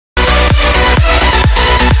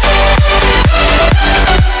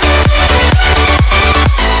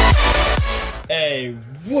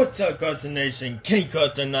What's up, Custom Nation? King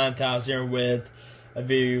Custom 9000 here with a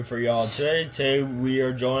video for y'all today. Today we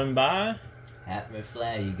are joined by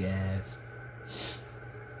Hotmcfly, you guys.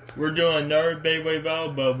 We're doing another Beyblade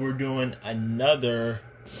battle, but we're doing another.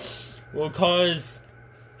 We'll call this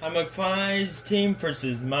Hotmcfly's team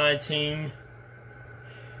versus my team.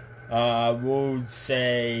 We'll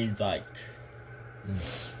say it's like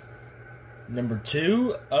number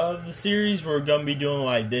 2 of the series. We're gonna be doing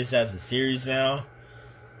like this as a series now.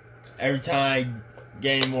 Every time I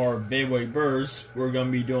gain more Beyblade Burst, we're gonna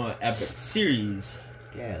be doing an epic series.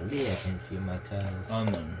 Yeah, I can feel my toes on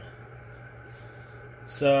them.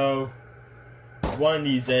 So one of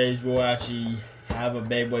these days we'll actually have a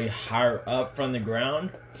Beyblade higher up from the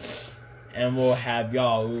ground, and we'll have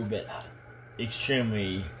y'all a little bit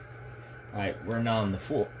extremely, like, we're not on the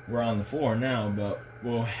floor. We're on the floor now, but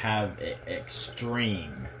we'll have it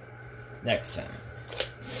extreme next time.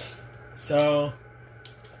 So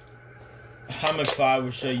Hotmcfly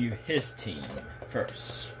will show you his team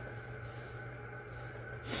first.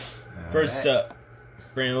 First up,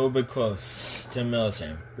 bring it a little bit close to the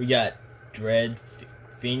military. We got Dread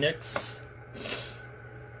Phoenix.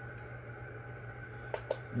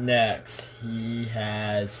 Next, he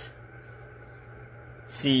has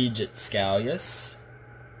Siege Scalius.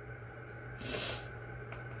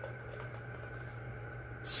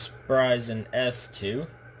 Spryzen S2.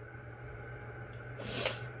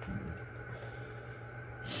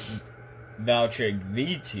 Valtrig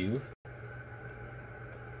V2.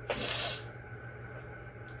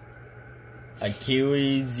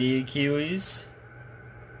 Achilles Z Achilles.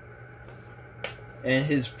 And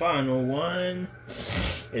his final one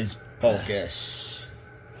is Bulkish.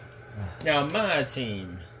 Now my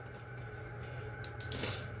team,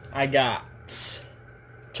 I got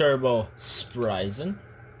Turbo Spryzen,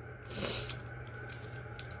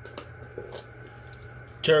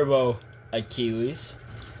 Turbo Achilles,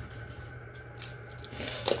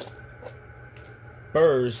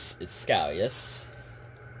 Burst Scalius,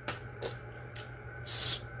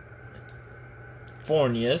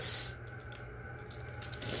 Fornius,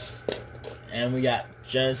 and we got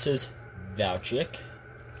Genesis Valtryek.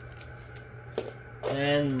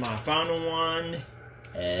 And my final one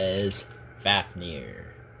is Fafnir.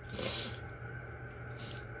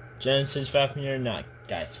 Genesis Fafnir, not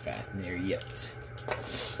Geist Fafnir yet.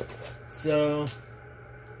 So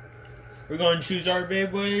we're going to choose our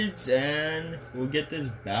Beyblades and we'll get this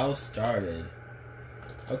battle started.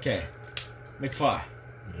 Okay, McFly.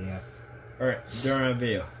 Yeah. Alright, during a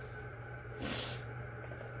video.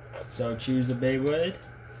 So choose a Beyblade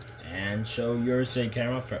and show yours to the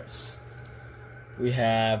camera first. We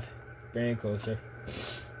have, bring it closer,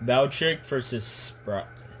 Valtryek versus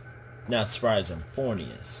not Spryzen,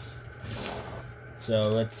 Fornius. So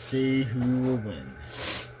let's see who will win.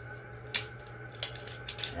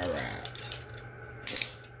 Alright.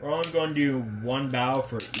 We're only going to do one battle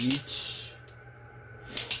for each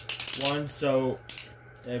one, so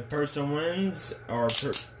if person wins or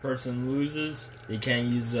person loses, they can't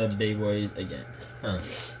use a Beyblade again.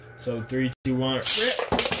 So 3, 2, 1, rip!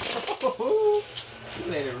 You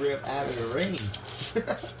let it rip out of the ring.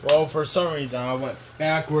 Well, for some reason I went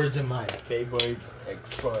backwards and my Beyblade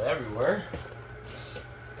exploded everywhere.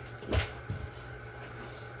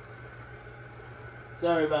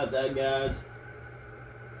 Sorry about that, guys.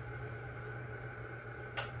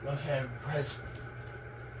 Go ahead and press.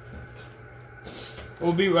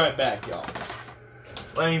 We'll be right back, y'all.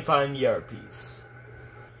 Let me find the other piece.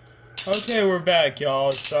 Okay, we're back,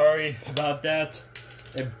 y'all. Sorry about that.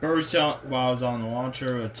 It burst out while I was on the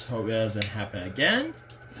launcher. Let's hope it doesn't happen again.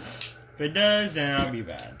 If it does, then I'll be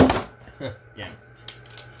bad. Damn it.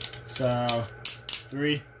 So,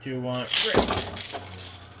 3, 2, 1, rip.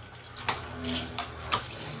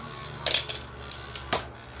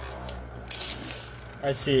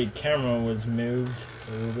 I see the camera was moved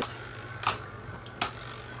a little bit.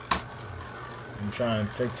 I'm trying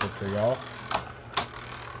to fix it for y'all.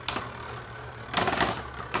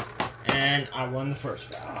 And I won the first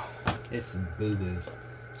battle. It's some boo-boo.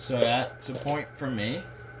 So that's a point for me.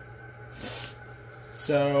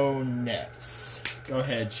 So next, go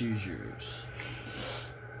ahead, choose yours.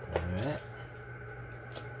 Alright.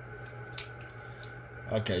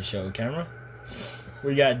 Okay, show the camera.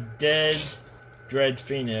 We got Dread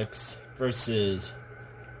Phoenix versus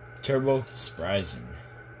Turbo Spryzen.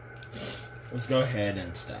 Let's go ahead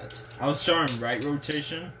and start. I was starting right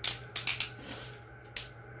rotation.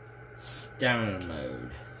 Stamina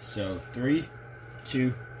mode. So 3,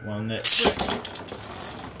 2, 1, let's rip.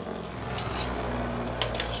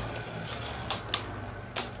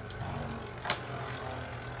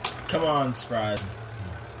 Come on, Spryzen.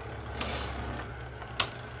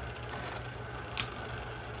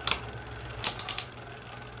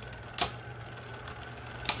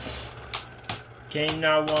 Came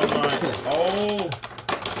not one line. Oh!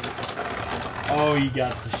 Oh, you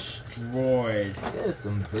got destroyed. There's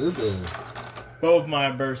some boo-boo. Both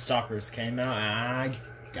my burst stoppers came out and I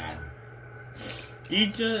got him.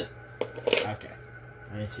 DJ. Okay.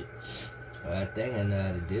 I see. Well, I think I know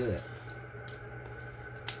how to do it.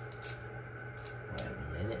 Wait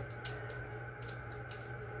a minute.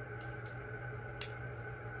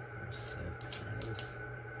 I'm so close.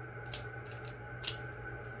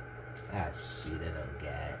 Ah, shoot, I don't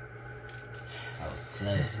got it. I was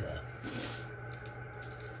close, though.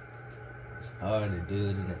 It's hard to do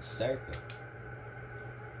it in a circle.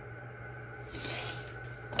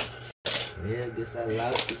 Well, I guess I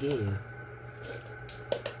lost again.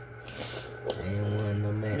 I ain't won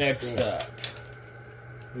no match. Next up,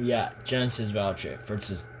 we got Genesis Voucher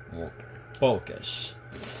versus Bulkish.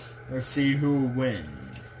 Let's see who will win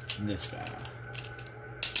this battle.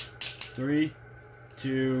 3,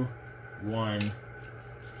 2, 1.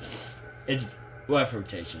 It's left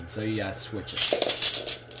rotation, so you gotta switch it.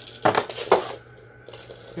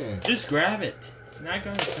 Just grab it. It's not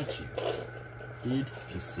gonna touch you, dude.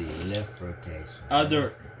 Let's see, left rotation.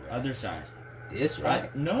 Other side. This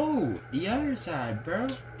right? No, the other side, bro.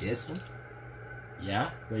 This one?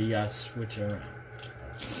 Yeah, but you gotta switch it around.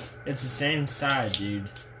 It's the same side, dude.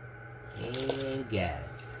 Ain't got it.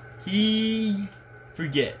 He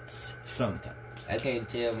forgets sometimes. I can't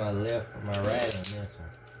tell my left from my right on this one.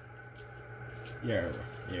 Yeah,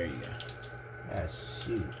 there you go. Ah,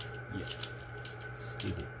 shoot. Yeah.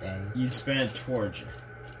 Stupid thing. You spin it towards you.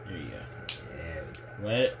 There you go. There we go.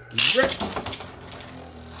 Let it rip.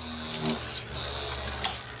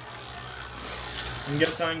 I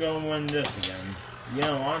guess I'm gonna win this again. You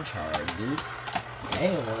don't launch hard, dude. I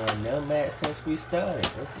ain't won no match since we started.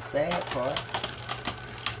 That's the sad part.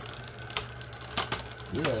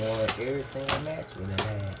 You don't won every single match we done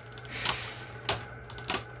had.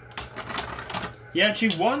 You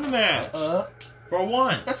actually won the match. For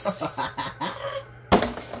once.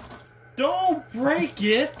 Don't break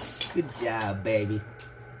it. Good job, baby.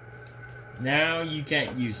 Now you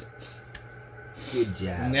can't use it. Good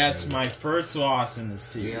job. And that's baby. my first loss in the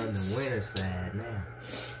series. You're on the winner's side now.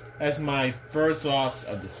 That's my first loss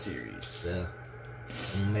of the series. So,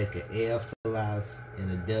 I'm gonna make an L for loss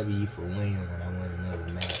and a W for win when I win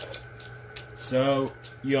another match. So,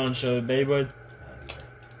 you want to show the Beyblade?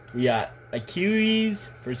 We got Achilles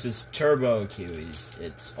versus Turbo Achilles.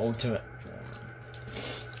 It's ultimate form.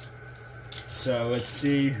 So, let's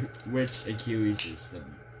see which Achilles is the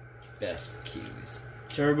best Achilles.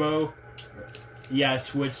 Turbo. Yeah,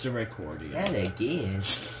 switch the record again. And again.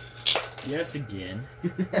 Yes, again.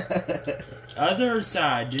 Other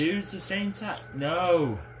side, dude. It's the same side.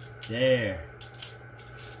 No. There.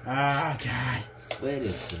 Ah, God. Sweat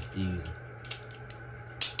is confusing.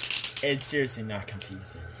 It's seriously not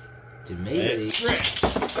confusing. To me, it is.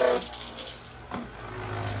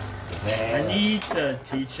 I need to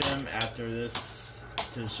teach him after this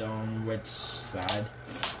to show him which side.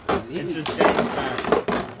 It's the same side.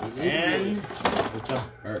 And it's a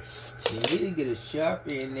burst. You need to get a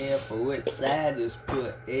Sharpie in there for which side. Just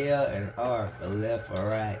put L and R for left or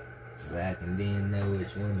right. So I can then know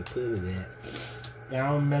which one to put it at. Yeah,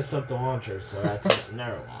 I don't mess up the launcher, so that's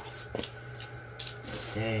another loss.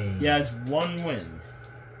 Dang. Yeah, it's one win.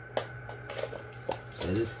 So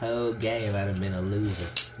this whole game I'd have been a loser.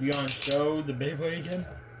 You gonna show the Beyblade again?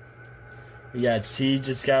 We got Siege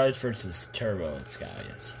of Scallions versus Turbo and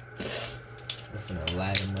Scallions. I'm finna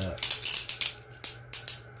light him up.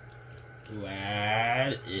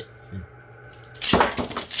 Light it.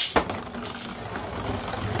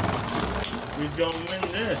 Who's gonna win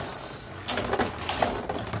this?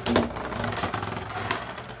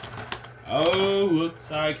 Oh, looks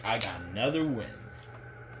like I got another win.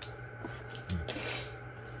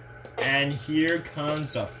 And here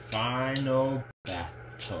comes the final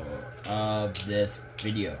battle of this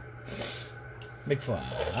video. McFly,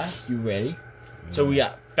 you ready? So we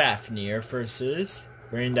got Fafnir versus,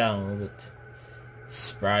 bring it down a little bit,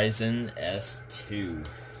 Spryzen S2.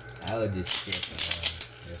 I would just check on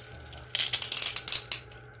this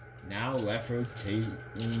one. Now left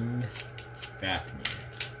rotating Fafnir.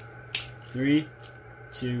 3,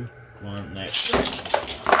 2, 1, left.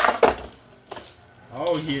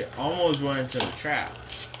 Oh, he almost went into the trap.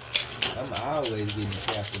 I'm always getting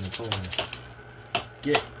trapped in the corner.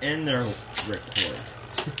 Get in there, record.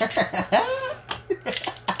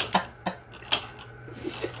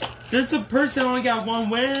 Since the person only got one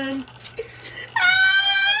win.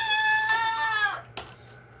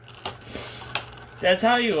 That's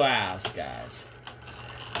how you laugh, guys.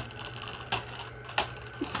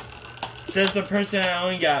 Says the person that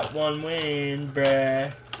only got one win,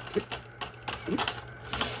 bruh.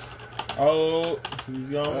 Oh, who's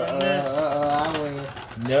gonna win this? I win.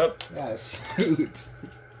 Nope. Ah, shoot.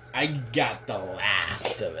 I got the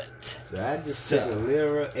last of it. So I just took a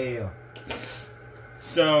literal L.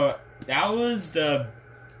 So that was the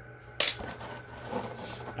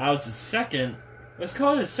second. Let's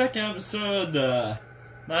call it the second episode of the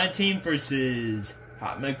my team versus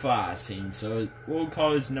Hotmcflys team. So we'll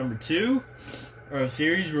call this number 2 or a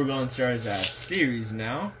series. We're going to start as a series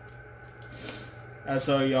now. That's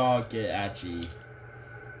so y'all can actually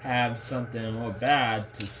have something a little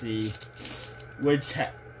bad to see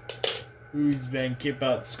who's been keep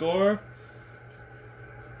up score.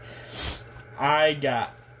 I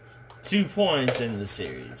got 2 points in the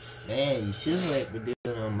series. Man, you should let me do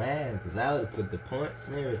it on mine, because I would have put the points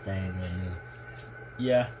and everything in there.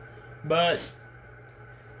 Yeah, but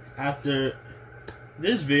after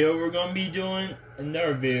this video, we're going to be doing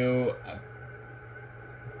another video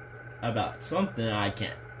about something I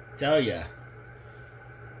can't tell ya.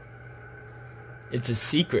 It's a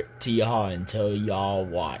secret to y'all until y'all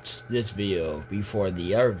watch this video before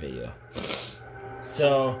the other video.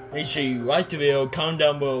 So, make sure you like the video, comment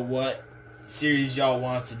down below what series y'all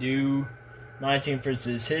want to do. My team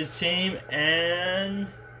versus his team, and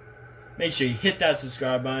make sure you hit that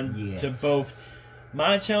subscribe button to both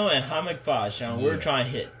my channel and Hotmcflys channel. We're trying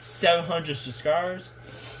to hit 700 subscribers,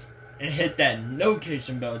 and hit that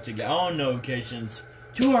notification bell to get all notifications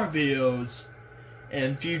to our videos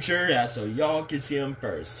in future. That's so y'all can see them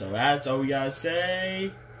first. So that's all we gotta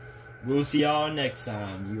say. We'll see y'all next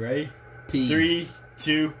time. You ready? Peace. 3,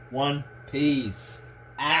 2, 1. Peace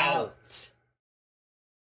out.